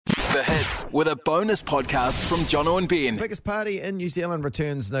The Hits with a bonus podcast from Jono and Ben. Biggest party in New Zealand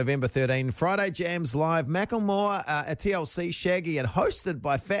returns November 13. Friday Jams live. Macklemore, a TLC, Shaggy, and hosted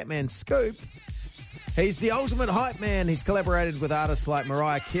by Fatman Scoop. He's the ultimate hype man. He's collaborated with artists like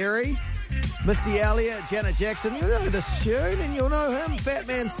Mariah Carey, Missy Elliott, Janet Jackson. You know this tune and you'll know him.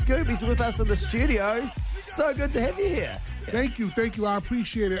 Fatman Scoop. He's with us in the studio. So good to have you here. Thank you. I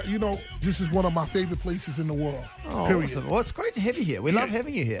appreciate it. You know, this is one of my favorite places in the world. Oh, period. Awesome. Well, it's great to have you here. We love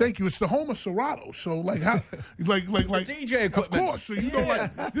having you here. Thank you. It's the home of Serato. So, like, how, like DJ equipment. Of course. So, you know,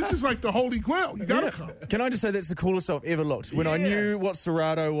 like, this is like the holy grail. You gotta come. Can I just say that's the coolest I've ever looked. When I knew what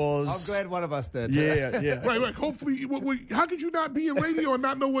Serato was. I'm glad one of us did. Yeah. Right. Hopefully, how could you not be in radio and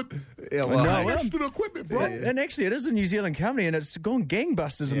not know what? Yeah, well, that's the equipment, bro. And actually, it is a New Zealand company, and it's gone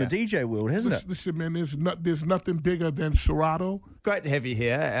gangbusters in the DJ world, hasn't it? Listen, man, there's nothing bigger than Serato. Great to have you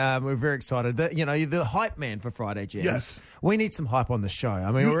here. We're very excited. You're the hype man for Friday Jams. Yes. We need some hype on the show.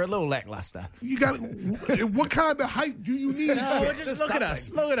 I mean, we're a little lackluster. You got what kind of hype do you need? No, just look at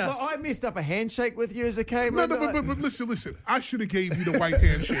us. Look at us. Well, I messed up a handshake with you as it came. No, but listen. I should have gave you the white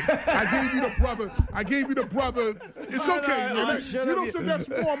handshake. I gave you the brother. It's okay, man. You don't say that's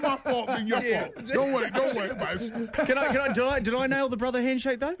more my fault than your fault. Don't worry about it. Did I nail the brother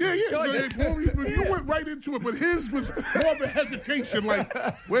handshake though? Yeah. You went right into it, but his was more of a hesitation. Like,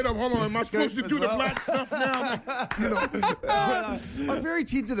 wait up, hold on. Am I supposed to do the black stuff now? I'm very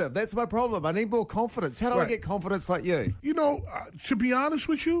tentative. That's my problem. I need more confidence. How do I get confidence like you? You know, to be honest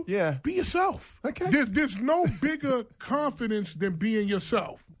with you, be yourself. Okay. There's no bigger confidence than being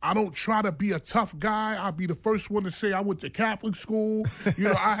yourself. I don't try to be a tough guy. I'll be the first one to say I went to Catholic school. You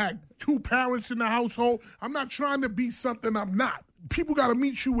know, I had 2 parents in the household. I'm not trying to be something I'm not. People got to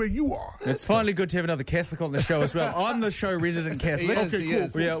meet you where you are. It's finally good to have another Catholic on the show as well. I'm the show resident Catholic. He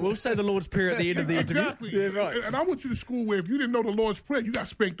is. Yeah, we'll say the Lord's Prayer at the end of the interview. Exactly. Yeah, right. And I went to the school where if you didn't know the Lord's Prayer, you got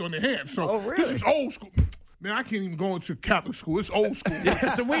spanked on the hand. So really? This is old school. Man, I can't even go into Catholic school. It's old school. Yeah,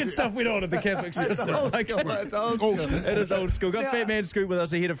 some weird stuff went on in the Catholic system. It's old school. It is old school. Got Fatman Scoop with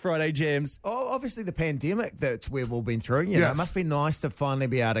us ahead of Friday Jams. Oh, obviously the pandemic that we've all been through. You know, it must be nice to finally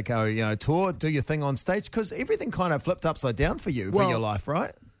be able to go, tour, do your thing on stage, because everything kind of flipped upside down for you for your life,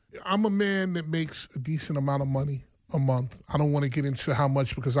 right? I'm a man that makes a decent amount of money a month. I don't want to get into how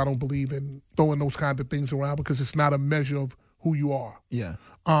much because I don't believe in throwing those kinds of things around because it's not a measure of who you are. Yeah.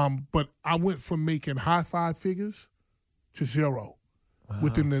 But I went from making high 5 figures to 0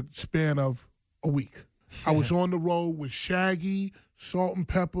 within the span of a week. I was on the road with Shaggy, Salt and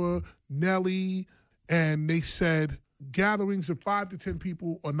Pepper, Nelly, and they said gatherings of 5 to 10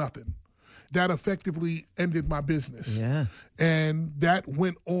 people or nothing. That effectively ended my business. Yeah. And that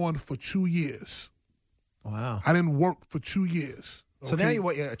went on for 2 years. Wow. I didn't work for 2 years. So now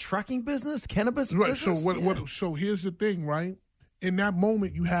you're a trucking business, cannabis right. business? So here's the thing, right? In that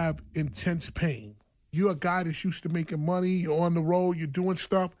moment, you have intense pain. You're a guy that's used to making money. You're on the road. You're doing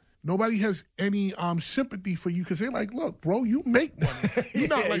stuff. Nobody has any sympathy for you because they're like, look, bro, you make money. You're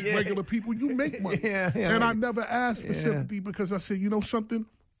not like regular people. You make money. And I never asked for sympathy because I said, you know something?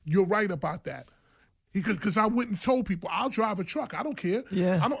 You're right about that. Because I went and told people, I'll drive a truck. I don't care.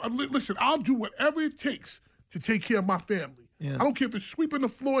 Yeah. Listen, I'll do whatever it takes to take care of my family. Yeah. I don't care if it's sweeping the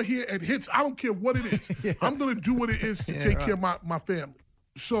floor here at Hits. I don't care what it is. I'm going to do what it is to take care of my family.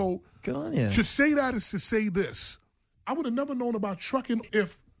 So good on you. To say that is to say this. I would have never known about trucking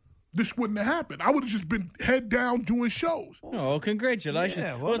if this wouldn't have happened. I would have just been head down doing shows. Oh, congratulations.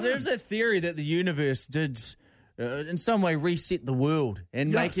 Yeah, well there's a theory that the universe did in some way reset the world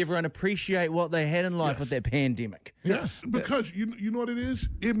and make everyone appreciate what they had in life with that pandemic. Yes, because you know what it is?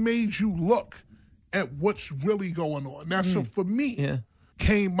 It made you look at what's really going on. Now, so for me,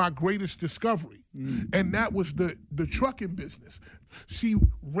 came my greatest discovery, and that was the trucking business. See,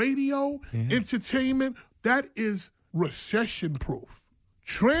 radio, entertainment, that is recession-proof.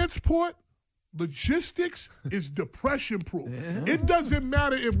 Transport, logistics is depression-proof. It doesn't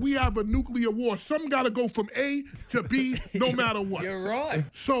matter if we have a nuclear war. Some got to go from A to B no matter what. You're right.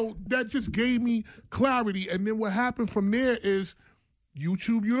 So that just gave me clarity. And then what happened from there is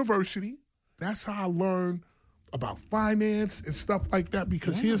YouTube University. That's how I learned about finance and stuff like that.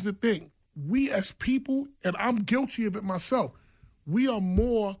 Because here's the thing. We as people, and I'm guilty of it myself, we are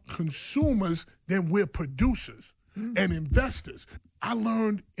more consumers than we're producers and investors. I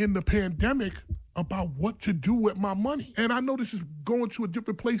learned in the pandemic about what to do with my money. And I know this is going to a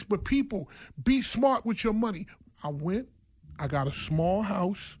different place, but people, be smart with your money. I went, I got a small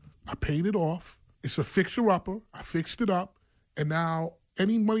house, I paid it off. It's a fixer-upper, I fixed it up, and now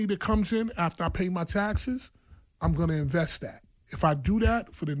any money that comes in after I pay my taxes, I'm going to invest that. If I do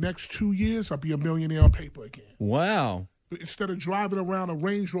that for the next 2 years, I'll be a millionaire on paper again. Wow. instead of driving around a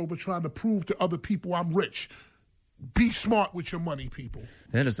Range Rover trying to prove to other people I'm rich. Be smart with your money, people.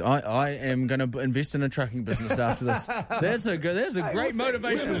 That is, I am going to invest in a trucking business after this. That's a great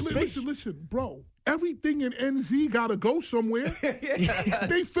motivational speech. Listen, bro. Everything in NZ got to go somewhere.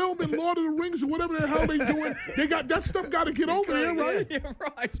 They filming Lord of the Rings or whatever the hell they doing. They got that stuff got to get over there, right? Yeah,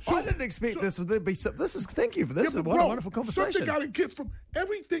 right. So, I didn't expect this would be. Thank you for this. What a wonderful conversation. Something got to get from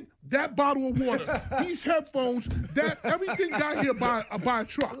everything. That bottle of water, these headphones, that everything got here by a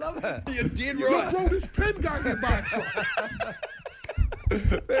truck. I love it. You're dead Yo, right. bro, this pen got here by a truck.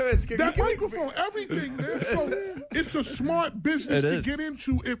 That microphone, everything, man. So it's a smart business to get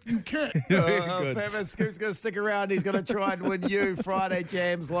into if you can. Fatman Scoop's going to stick around. He's going to try and win you Friday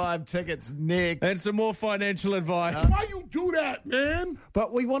Jams Live tickets next. And some more financial advice. Why you do that, man?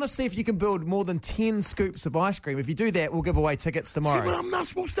 But we want to see if you can build more than 10 scoops of ice cream. If you do that, we'll give away tickets tomorrow. See, but I'm not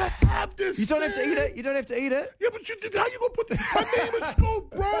supposed to have this. You don't have to eat it. You don't have to eat it. Yeah, but how you gonna put my name in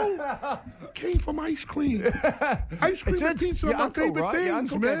Scoop, bro? Came from ice cream. Ice cream and pizza are my favorite things, Your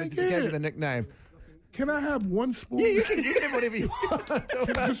uncle man. gave you the nickname. Can I have one spoon? Yeah, you can have whatever you want.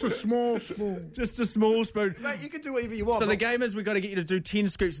 Just a small spoon. Just a small spoon. Mate, you can do whatever you want. So the game is we've got to get you to do 10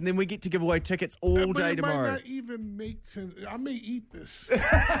 scoops and then we get to give away tickets all day tomorrow. It might not even make sense. I may eat this.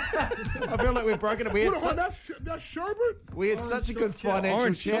 I feel like we've broken it. That sherbet? We had such a good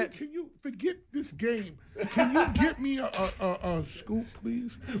financial chat. Can you forget this game? Can you get me a scoop,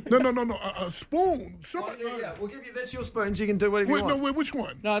 please? No, a spoon. Yeah. We'll give you this. Your spoons. You can do whatever you want. Wait, which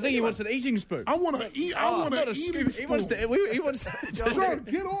one? No, I think he wants an eating spoon. I want to eat. I want to eat a spoon. He wants to. Sir,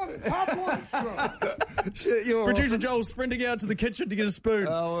 get on it. Hop on it, sir. Shit, you're Producer awesome. Joel sprinting out to the kitchen to get a spoon.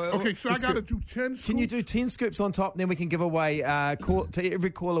 Okay, so I got to do 10 scoops. Can you do 10 scoops on top, and then we can give away to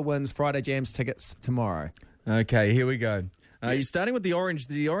every caller wins Friday Jams tickets tomorrow. Okay, here we go. You're starting with the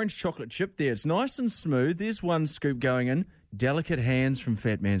orange chocolate chip there. It's nice and smooth. There's one scoop going in. Delicate hands from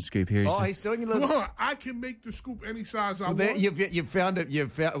Fatman Scoop here. He's doing a little. Well, I can make the scoop any size I want. You've found it.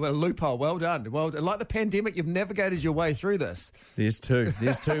 You've found a loophole. Well done. Well, like the pandemic, you've navigated your way through this. There's two with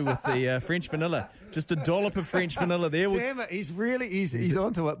the French vanilla. Just a dollop of French vanilla there. Damn it, he's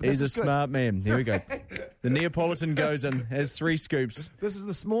onto it. He's a smart man. Here we go. The Neapolitan goes in, has 3 scoops. This is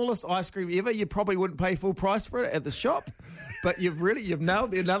the smallest ice cream ever. You probably wouldn't pay full price for it at the shop, but you've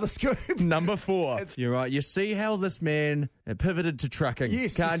nailed another scoop. Number 4. You're right. You see how this man pivoted to trucking,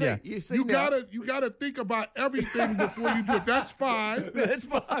 yes, can't you? You gotta think about everything before you do it. That's 5. That's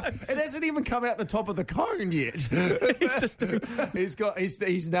 5. It hasn't even come out the top of the cone yet.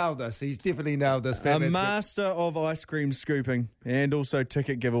 He's nailed this. He's definitely nailed this. A master of ice cream scooping and also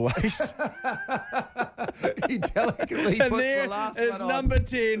ticket giveaways. He delicately puts the last one on. And there is number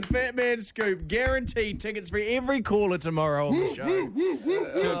 10, Fatman Scoop. Guaranteed tickets for every caller tomorrow on the show.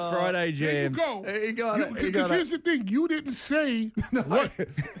 To Friday Jams. There you go. He got it. Because here's the thing. You didn't say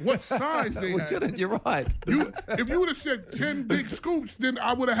what size they had. We didn't. You're right. If you would have said 10 big scoops, then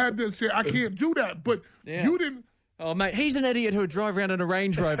I would have had to say, I can't do that. But you didn't. Oh, mate, he's an idiot who would drive around in a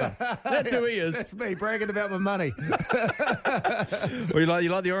Range Rover. That's who he is. That's me, bragging about my money. Well, you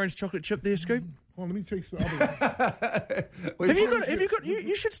like the orange chocolate chip there, Scoop? Oh, let me taste the other one.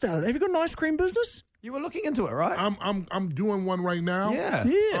 You should start it. Have you got an ice cream business? You were looking into it, right? I'm doing one right now.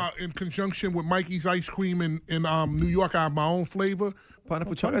 Yeah. In conjunction with Mikey's Ice Cream in New York. I have my own flavor.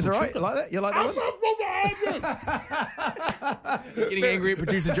 Pineapple chocolate. Is it right? You like that? You like that I'm not supposed to have this. Getting angry at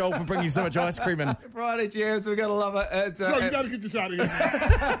producer Joel for bringing so much ice cream in. Friday Jams, we're going to love it. So you got to get this out of here.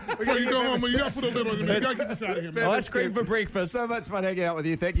 Before you go home, you got to put a lid on it. You got to get this out of here, man. Ice cream for breakfast. So much fun hanging out with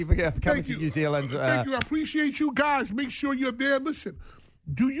you. Thank you for coming to New Zealand. Thank you. I appreciate you guys. Make sure you're there. Listen,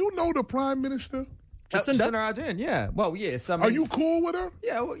 do you know the Prime Minister? Jacinda Ardern, yeah. Well, yes. I mean, are you cool with her?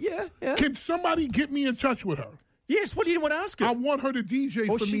 Yeah, well, yeah. Can somebody get me in touch with her? Yes, what do you want to ask her? I want her to DJ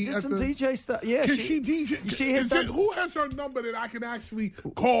for me. She did some DJ stuff. Yeah, can she DJ? She has done. Who has her number that I can actually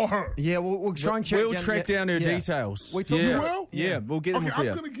call her? Yeah, we'll try and track down her details. We talk well? Yeah, we'll get them for you.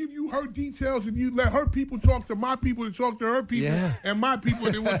 I'm going to give you her details, and you let her people talk to my people to talk to her people, and my people,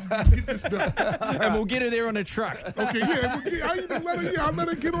 and then we'll get this done. And we'll get her there on a truck. Okay, yeah. I even let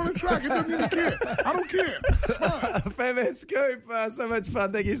her get on the track. It doesn't even care. I don't care. Fatman Scoop, so much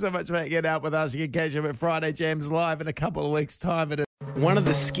fun. Thank you so much for hanging out with us. You can catch him at Friday Jams Live in a couple of weeks' time. One of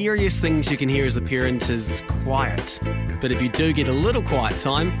the scariest things you can hear as a parent is quiet. But if you do get a little quiet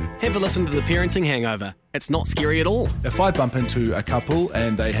time, have a listen to The Parenting Hangover. it's not scary at all. If I bump into a couple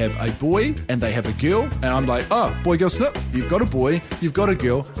and they have a boy and they have a girl, and I'm like, oh, boy, girl, snip. You've got a boy, you've got a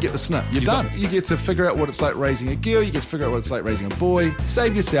girl, get the snip. You're done. You get to figure out what it's like raising a girl, you get to figure out what it's like raising a boy,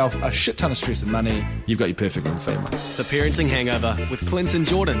 save yourself a shit ton of stress and money. You've got your perfect little family. The Parenting Hangover with Clint and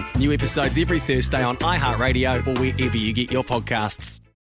Jordan. New episodes every Thursday on iHeartRadio or wherever you get your podcasts.